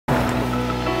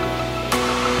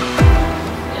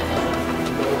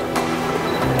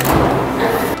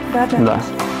Да.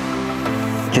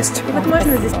 Есть. И вот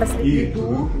можно здесь последний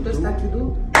иду, то есть так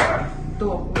иду,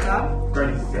 то удар,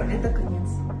 это конец,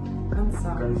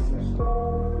 конца.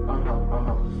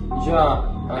 Ага.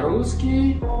 Я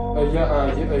русский,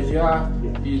 я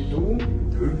иду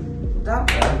Да,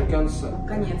 до конца.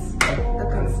 конец, до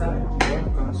конца.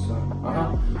 До конца.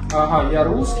 Ага, я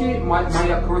русский,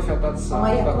 моя кровь от отца.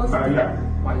 Моя Так, кровь.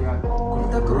 Моя кровь.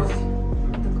 Это кровь.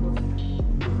 Это кровь.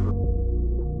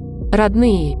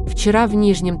 Родные, вчера в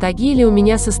Нижнем Тагиле у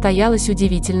меня состоялась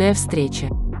удивительная встреча.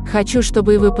 Хочу,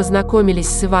 чтобы вы познакомились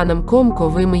с Иваном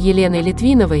Комковым и Еленой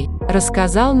Литвиновой,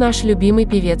 рассказал наш любимый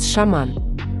певец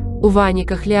 «ШАМАН». У Вани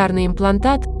кохлеарный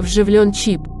имплантат, вживлен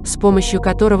чип, с помощью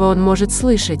которого он может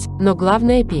слышать, но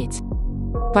главное петь.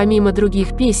 Помимо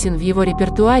других песен в его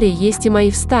репертуаре есть и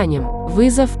 «Мои встанем»,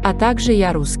 «Вызов», а также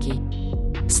 «Я русский».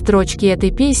 Строчки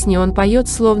этой песни он поет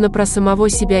словно про самого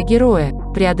себя героя,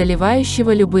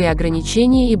 преодолевающего любые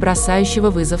ограничения и бросающего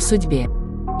вызов судьбе.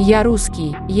 «Я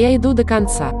русский, я иду до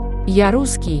конца. Я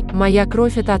русский, моя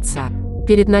кровь от отца».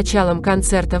 Перед началом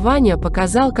концерта Ваня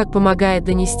показал, как помогает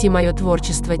донести мое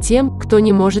творчество тем, кто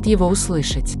не может его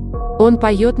услышать. Он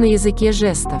поет на языке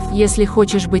жестов. Если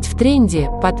хочешь быть в тренде,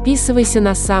 подписывайся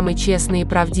на самый честный и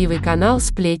правдивый канал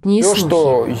 «Сплетни и слухи». Все,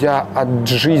 что я от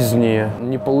жизни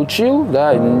не получил,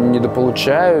 да,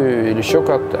 недополучаю или еще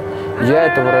как-то, я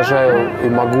это выражаю и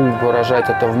могу выражать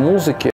это в музыке.